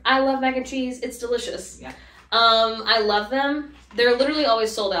everyone. I love mac and cheese. It's delicious. Yeah. I love them. They're literally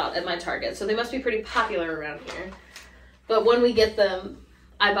always sold out at my Target, so they must be pretty popular around here. But when we get them,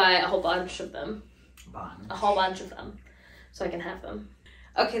 I buy a whole bunch of them. A whole bunch of them. So I can have them.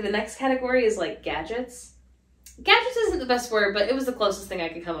 Okay, the next category is like gadgets. Gadgets isn't the best word, but it was the closest thing I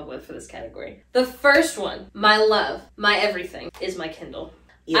could come up with for this category. The first one, my love, my everything, is my Kindle.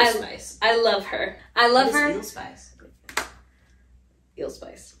 Eel Spice. I love her. I love her. Eel Spice. Eel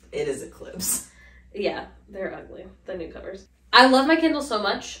Spice. It is Eclipse. Yeah, they're ugly. The new covers. I love my Kindle so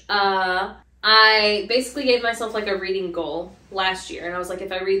much. I basically gave myself like a reading goal last year, and I was like,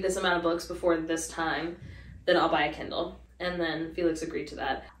 if I read this amount of books before this time, then I'll buy a Kindle. And then Felix agreed to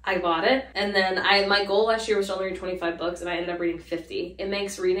that. I bought it, and then my goal last year was to only read 25 books, and I ended up reading 50. It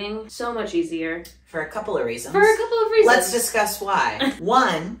makes reading so much easier. For a couple of reasons. Let's discuss why.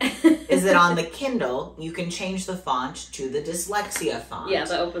 One is that on the Kindle, you can change the font to the dyslexia font. Yeah,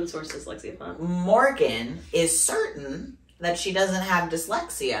 the open source dyslexia font. Morgan is certain that she doesn't have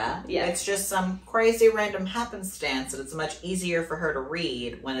dyslexia. Yeah. It's just some crazy random happenstance that it's much easier for her to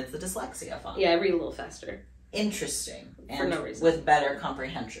read when it's the dyslexia font. Yeah, I read a little faster. Interesting. And for no reason. With better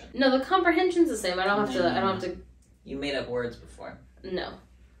comprehension. No, the comprehension's the same. I don't have to. You made up words before. No,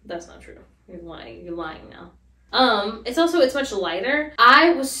 that's not true. You're lying. You're lying now. It's much lighter.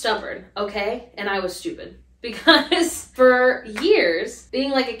 I was stubborn, okay? And I was stupid. Because for years,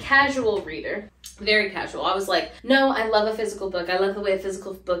 being like a casual reader, very casual, I was like, no, I love a physical book. I love the way a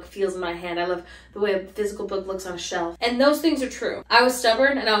physical book feels in my hand. I love the way a physical book looks on a shelf. And those things are true. I was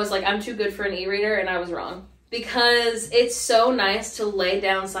stubborn and I was like, I'm too good for an e-reader, and I was wrong. Because it's so nice to lay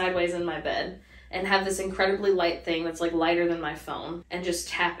down sideways in my bed and have this incredibly light thing that's like lighter than my phone and just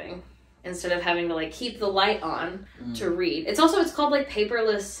tapping instead of having to like keep the light on to read. It's called like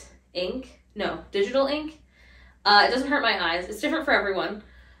paperless ink. No, digital ink. It doesn't hurt my eyes. It's different for everyone.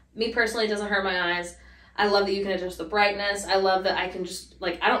 Me personally, it doesn't hurt my eyes. I love that you can adjust the brightness. I love that I can just,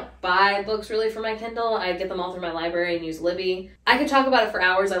 I don't buy books really for my Kindle. I get them all through my library and use Libby. I could talk about it for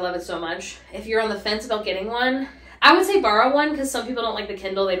hours. I love it so much. If you're on the fence about getting one, I would say borrow one because some people don't like the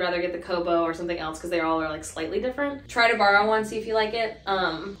Kindle. They'd rather get the Kobo or something else because they all are like slightly different. Try to borrow one, see if you like it.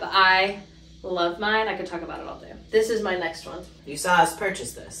 But I love mine. I could talk about it all day. This is my next one. You saw us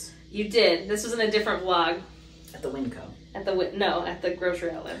purchase this. You did. This was in a different vlog. At the Winco. At the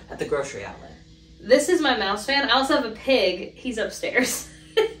grocery outlet. At the grocery outlet. This is my mouse fan. I also have a pig. He's upstairs.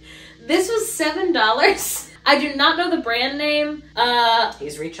 This was $7. I do not know the brand name.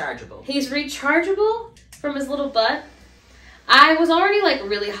 He's rechargeable. He's rechargeable from his little butt. I was already like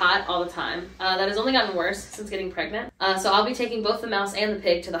really hot all the time. That has only gotten worse since getting pregnant. So I'll be taking both the mouse and the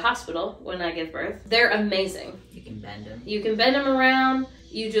pig to the hospital when I give birth. They're amazing. You can bend them. You can bend them around.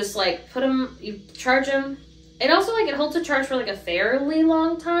 You just like put them, you charge them. It also like it holds a charge for like a fairly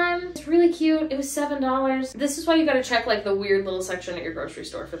long time. It's really cute. It was $7. This is why you gotta check like the weird little section at your grocery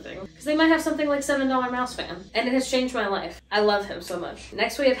store for things. Because they might have something like $7 mouse fan. And it has changed my life. I love him so much.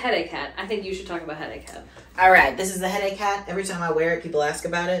 Next we have Headache Hat. I think you should talk about Headache Hat. All right, this is the Headache Hat. Every time I wear it, people ask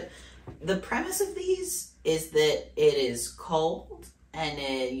about it. The premise of these is that it is cold and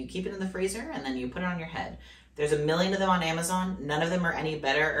you keep it in the freezer and then you put it on your head. There's a million of them on Amazon. None of them are any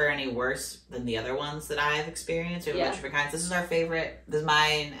better or any worse than the other ones that I've experienced. We have a bunch of different kinds. This is our favorite. This is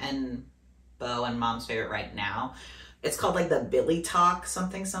mine and Bo and Mom's favorite right now. It's called like the Billy Talk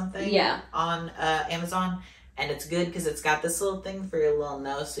something on Amazon. And it's good because it's got this little thing for your little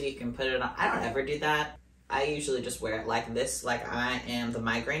nose so you can put it on. I don't ever do that. I usually just wear it like this, like I am the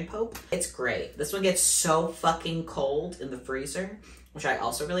migraine pope. It's great. This one gets so fucking cold in the freezer, which I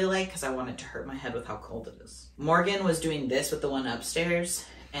also really like because I want it to hurt my head with how cold it is. Morgan was doing this with the one upstairs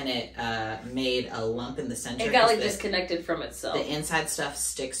and it made a lump in the center. It got like disconnected from itself. The inside stuff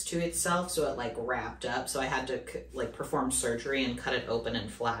sticks to itself, so it like wrapped up. So I had to like perform surgery and cut it open and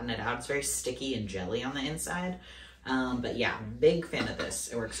flatten it out. It's very sticky and jelly on the inside. But yeah, big fan of this.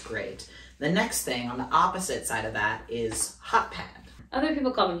 It works great. The next thing on the opposite side of that is Hot Pad. Other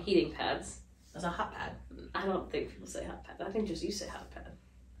people call them heating pads. That's a hot pad. I don't think people say hot pad. I think just you say hot pad.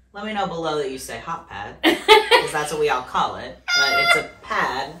 Let me know below that you say hot pad, because that's what we all call it. But it's a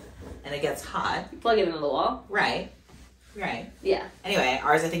pad, and it gets hot. You plug it into the wall. Right. Right. Yeah. Anyway,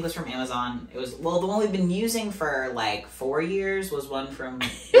 ours I think was from Amazon. It was, well, the one we've been using for like 4 years was one from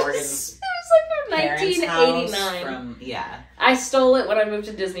Morgan's It was like from 1989. Yeah. I stole it when I moved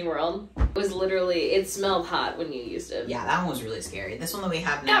to Disney World. It was literally, it smelled hot when you used it. Yeah, that one was really scary. This one that we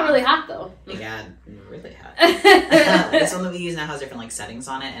have now. Not really hot though. Yeah, really hot. This one that we use now has different like settings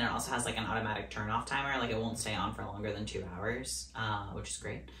on it, and it also has like an automatic turn off timer. Like it won't stay on for longer than 2 hours, which is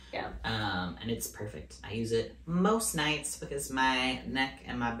great. Yeah. And it's perfect. I use it most nights because my neck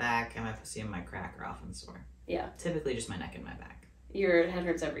and my back and my pussy and my crack are often sore. Yeah. Typically just my neck and my back. Your head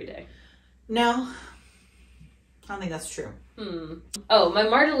hurts every day. No. I don't think that's true. Oh, my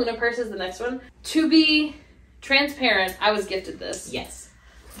Marta Luna purse is the next one. To be transparent, I was gifted this. Yes.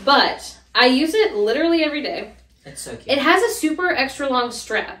 But I use it literally every day. It's so cute. It has a super extra long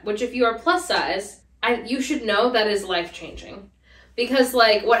strap, which if you are plus size, you should know that is life-changing. Because,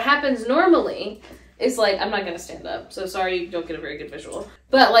 like, what happens normally is, like, I'm not going to stand up, so sorry you don't get a very good visual.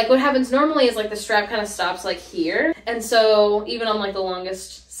 But, like, what happens normally is, like, the strap kind of stops, like, here. And so, even on, like, the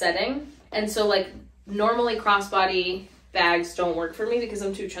longest setting. And so, like, normally crossbody bags don't work for me because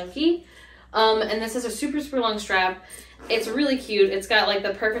I'm too chunky. And this has a super, super long strap. It's really cute. It's got, like,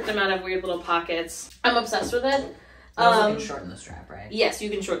 the perfect amount of weird little pockets. I'm obsessed with it. You also can shorten the strap, right? Yes, you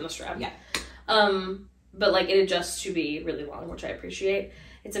can shorten the strap. Yeah. But like it adjusts to be really long, which I appreciate.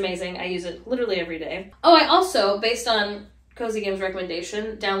 It's amazing. I use it literally every day. Oh, I also, based on Cozy Games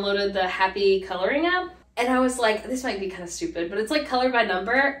recommendation, downloaded the Happy Coloring app. And I was like, this might be kind of stupid, but it's like color by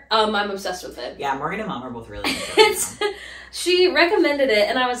number. I'm obsessed with it. Yeah, Morgan and Mom are both really into She recommended it,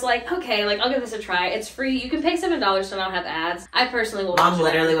 and I was like, okay, like, I'll give this a try. It's free. You can pay $7 to not have ads. I personally will watch Mom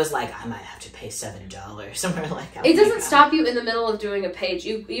literally was like, I might have to pay $7. Somewhere like, it doesn't stop you in the middle of doing a page.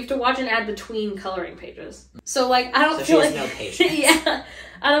 You have to watch an ad between coloring pages. So, like, I don't feel like... no patience. Yeah.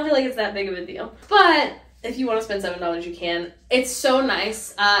 I don't feel like it's that big of a deal. But... if you want to spend $7, you can. It's so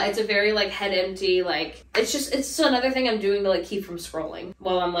nice. It's a very, like, head empty, like, it's just another thing I'm doing to, like, keep from scrolling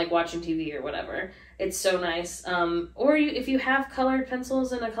while I'm, like, watching TV or whatever. It's so nice. Or if you have colored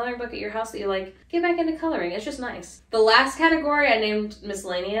pencils in a coloring book at your house that you, like, get back into coloring. It's just nice. The last category I named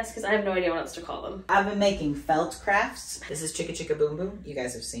miscellaneous because I have no idea what else to call them. I've been making felt crafts. This is Chicka Chicka Boom Boom. You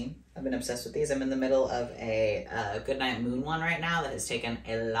guys have seen. I've been obsessed with these. I'm in the middle of a Goodnight Moon one right now that has taken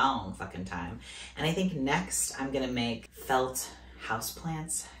a long fucking time. And I think next I'm going to make felt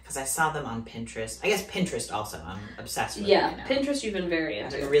houseplants because I saw them on Pinterest. I guess Pinterest also, I'm obsessed with. Yeah, right now. Pinterest you've been very I've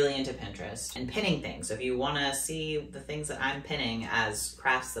into. been really into Pinterest and pinning things. So if you want to see the things that I'm pinning as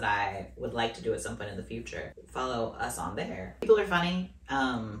crafts that I would like to do at some point in the future, follow us on there. People are funny.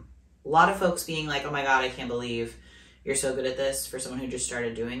 A lot of folks being like, oh my God, I can't believe you're so good at this for someone who just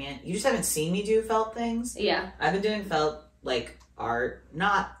started doing it. You just haven't seen me do felt things. Yeah. I've been doing felt like art,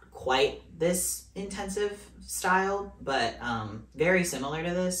 not quite this intensive style, but very similar to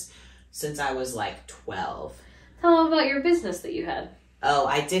this since I was like 12. Tell them about your business that you had. Oh,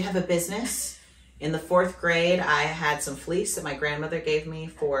 I did have a business. In the 4th grade, I had some fleece that my grandmother gave me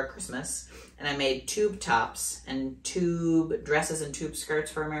for Christmas, and I made tube tops and tube dresses and tube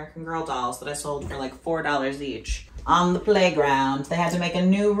skirts for American Girl dolls that I sold for like $4 each. On the playground, they had to make a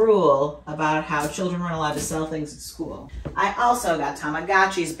new rule about how children weren't allowed to sell things at school. I also got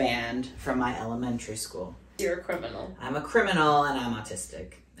Tamagotchis banned from my elementary school. You're a criminal. I'm a criminal and I'm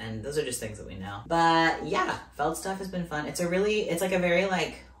autistic. And those are just things that we know. But yeah, felt stuff has been fun. It's like a very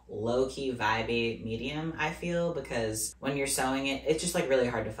like low-key vibey medium, I feel, because when you're sewing it, it's just like really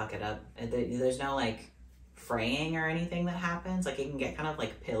hard to fuck it up. There's no like fraying or anything that happens. Like it can get kind of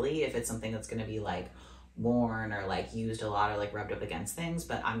like pilly if it's something that's gonna be like worn or like used a lot or like rubbed up against things,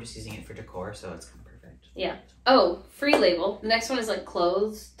 but I'm just using it for decor, so it's kind of perfect. Yeah. Oh, free label. The next one is like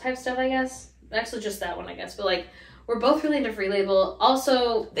clothes type stuff, I guess. Actually, just that one, I guess. But like, we're both really into free label.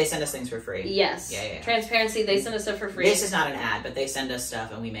 Also, they send us things for free. Yes. Yeah. Transparency, they send us stuff for free. This is not an ad, but they send us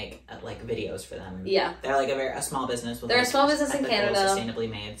stuff and we make like videos for them. Yeah. They're like a small business with They're like, a small business in ethical, Canada.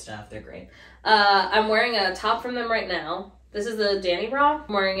 sustainably made stuff. They're great. I'm wearing a top from them right now. This is the Danny bra.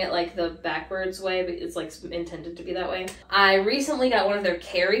 I'm wearing it like the backwards way, but it's like intended to be that way. I recently got one of their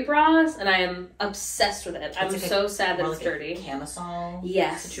Carrie bras, and I am obsessed with it. I'm so sad that it's dirty. Camisole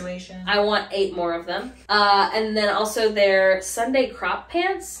situation. I want 8 more of them. And then also their Sunday crop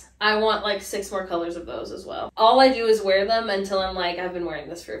pants. I want like 6 more colors of those as well. All I do is wear them until I'm like, I've been wearing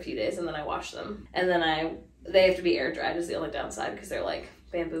this for a few days, and then I wash them. And then they have to be air dried is the only downside because they're like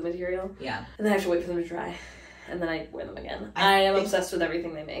bamboo material. Yeah. And then I have to wait for them to dry. And then I wear them again. I am obsessed with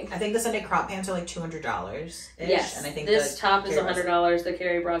everything they make. I think the Sunday crop pants are like $200. Yes. And I think this top is $100. The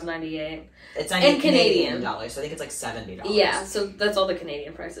Carrie bra is $98. It's $98 Canadian dollars. So I think it's like $70. Yeah, so that's all the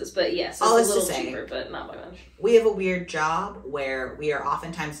Canadian prices. But yes, it's a little cheaper, but not by much. We have a weird job where we are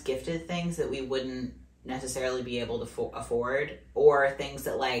oftentimes gifted things that we wouldn't necessarily be able to afford, or things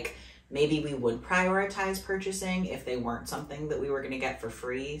that like maybe we would prioritize purchasing if they weren't something that we were going to get for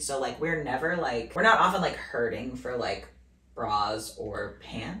free. So like we're not often like hurting for like bras or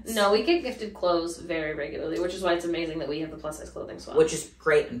pants. No, we get gifted clothes very regularly, which is why it's amazing that we have the plus size clothing swap. Which is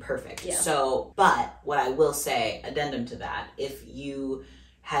great and perfect. Yeah. So, but what I will say, addendum to that, if you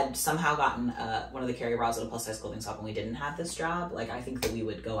had somehow gotten one of the Carrie bras at a plus size clothing shop and we didn't have this job, like I think that we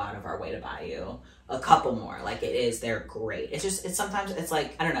would go out of our way to buy you a couple more. Like they're great. It's sometimes it's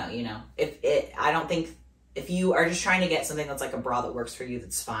like, I don't know, you know, I don't think if you are just trying to get something that's like a bra that works for you,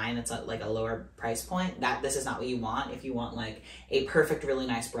 that's fine. It's like a lower price point. This is not what you want. If you want like a perfect, really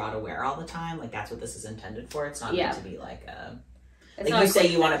nice bra to wear all the time, like that's what this is intended for. It's not meant to be like a... Like you say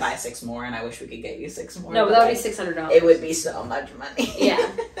you want to buy 6 more, and I wish we could get you 6 more. No, but that would be $600. It would be so much money. Yeah.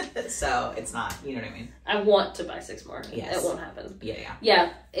 So it's not, you know what I mean? I want to buy 6 more. Yes. It won't happen. Yeah.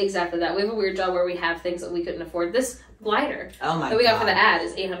 Yeah, exactly that. We have a weird job where we have things that we couldn't afford. This glider that we got for the ad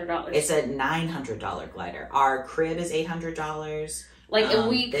is $800. It's a $900 glider. Our crib is $800. Like, and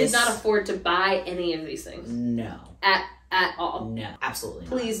we could not afford to buy any of these things. No. At all. No, absolutely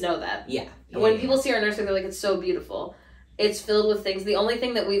not. Please know that. Yeah. When people see our nursery, they're like, it's so beautiful. It's filled with things. The only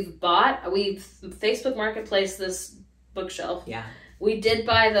thing that we've bought, we've Facebook Marketplace this bookshelf. Yeah. We did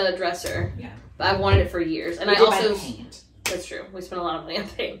buy the dresser. Yeah. But I've wanted it for years. And we I did also... buy paint. That's true. We spent a lot of money on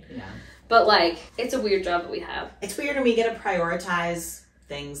paint. Yeah. But, like, it's a weird job that we have. It's weird, and we get to prioritize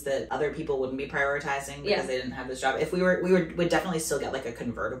things that other people wouldn't be prioritizing because they didn't have this job. If we would definitely still get like a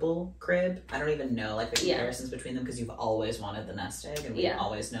convertible crib. I don't even know like the comparisons between them because you've always wanted the nest egg, and we've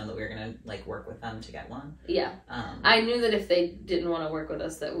always known that we were gonna like work with them to get one. Yeah. I knew that if they didn't want to work with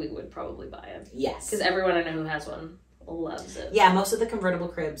us, that we would probably buy it. Yes. Because everyone I know who has one loves it. Yeah, most of the convertible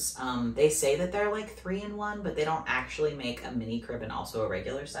cribs, they say that they're like 3-in-1, but they don't actually make a mini crib and also a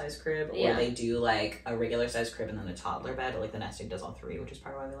regular size crib. Or they do like a regular size crib and then a toddler bed, or like the nest egg does all 3, which is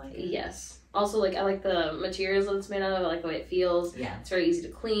part of why we like it. Yes. Also, like, I like the materials that it's made out of. I like the way it feels. Yeah. It's very easy to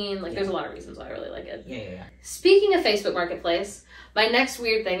clean. Like, there's a lot of reasons why I really like it. Yeah. Speaking of Facebook Marketplace, my next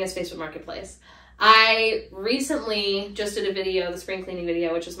weird thing is Facebook Marketplace. I recently just did a video, the spring cleaning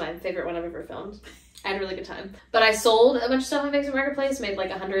video, which is my favorite one I've ever filmed. I had a really good time. But I sold a bunch of stuff on Facebook Marketplace, made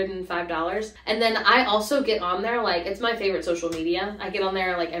like $105. And then I also get on there, like, it's my favorite social media. I get on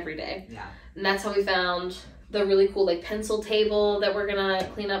there like every day. Yeah. And that's how we found the really cool like pencil table that we're gonna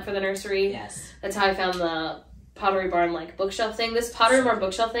clean up for the nursery. Yes. That's how I found the Pottery Barn like bookshelf thing. This Pottery Barn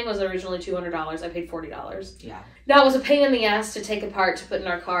bookshelf thing was originally $200. I paid $40. Yeah. That was a pain in the ass to take apart, to put in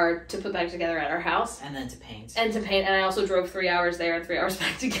our car, to put back together at our house. And then to paint. And I also drove 3 hours there and 3 hours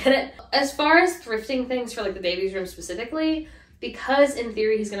back to get it. As far as thrifting things for like the baby's room specifically, because in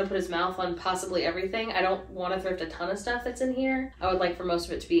theory he's going to put his mouth on possibly everything, I don't want to thrift a ton of stuff that's in here. I would like for most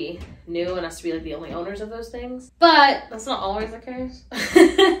of it to be new and us to be like the only owners of those things. But that's not always the case.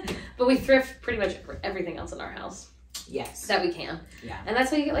 But we thrift pretty much everything else in our house. Yes. That we can. Yeah. And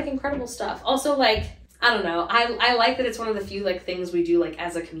that's how you get like incredible stuff. Also, like, I don't know. I like that it's one of the few like things we do like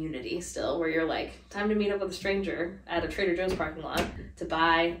as a community still, where you're like, time to meet up with a stranger at a Trader Joe's parking lot to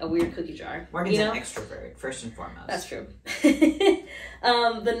buy a weird cookie jar. Morgan's an extrovert, first and foremost. That's true.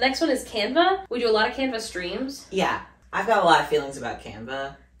 The next one is Canva. We do a lot of Canva streams. Yeah. I've got a lot of feelings about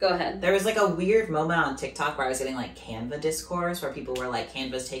Canva. Go ahead. There was like a weird moment on TikTok where I was getting like Canva discourse where people were like,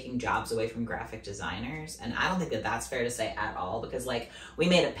 Canva's taking jobs away from graphic designers. And I don't think that that's fair to say at all, because like we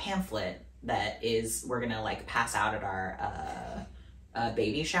made a pamphlet that we're gonna like pass out at our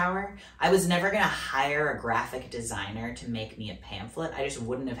baby shower. I was never gonna hire a graphic designer to make me a pamphlet. I just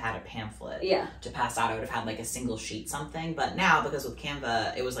wouldn't have had a pamphlet to pass out. I would have had like a single sheet something. But now, because with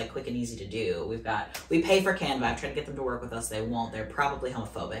Canva, it was like quick and easy to do. We pay for Canva. I've tried to get them to work with us. They won't. They're probably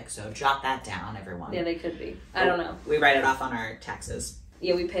homophobic. So jot that down, everyone. Yeah, they could be. I don't know. We write it off on our taxes.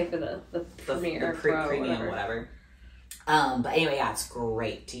 Yeah, we pay for the Premiere Pro, premium, whatever. But anyway, yeah, it's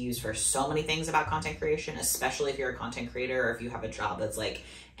great to use for so many things about content creation, especially if you're a content creator or if you have a job that's like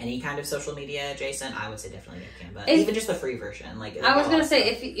any kind of social media adjacent. I would say definitely get Canva. Even just the free version. Like I was gonna say,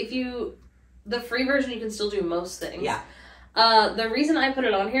 if you the free version, you can still do most things. Yeah. The reason I put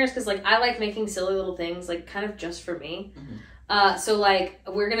it on here is because like I like making silly little things, like kind of just for me. Mm-hmm. So like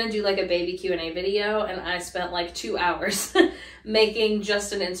we're gonna do like a baby Q&A video, and I spent like 2 hours making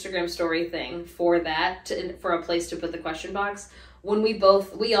just an Instagram story thing for that, for a place to put the question box. When we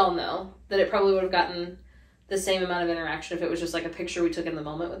all know that it probably would have gotten the same amount of interaction if it was just like a picture we took in the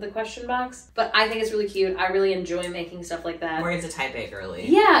moment with the question box. But I think it's really cute. I really enjoy making stuff like that. Morgan's a type A girly.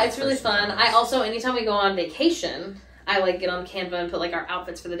 Yeah, it's really fun. I also, anytime we go on vacation, I like get on Canva and put like our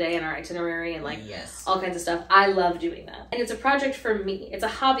outfits for the day and our itinerary and like all kinds of stuff. I love doing that. And it's a project for me. It's a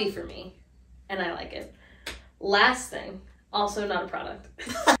hobby for me. And I like it. Last thing, also not a product,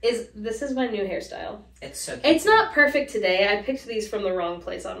 this is my new hairstyle. It's so cute. It's not perfect today. I picked these from the wrong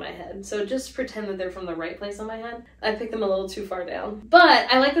place on my head. So just pretend that they're from the right place on my head. I picked them a little too far down.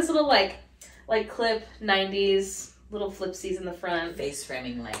 But I like this little like clip 90s little flipsies in the front. Face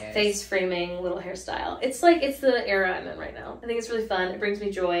framing layers. Face framing little hairstyle. It's the era I'm in right now. I think it's really fun. It brings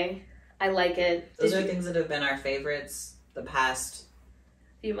me joy. I like it. Those are things that have been our favorites the past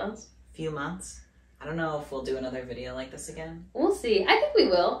few months. I don't know if we'll do another video like this again. We'll see. I think we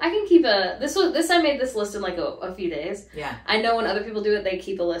will. I can keep I made this list in like a few days. Yeah. I know when other people do it, they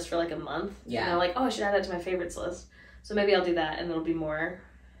keep a list for like a month. Yeah. And they're like, oh, I should add that to my favorites list. So maybe I'll do that and it'll be more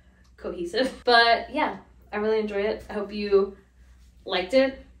cohesive. But yeah, I really enjoy it. I hope you liked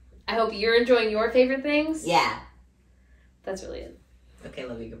it. I hope you're enjoying your favorite things. Yeah. That's really it. Okay,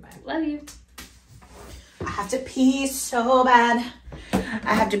 love you. Goodbye. Love you. I have to pee so bad.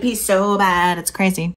 It's crazy.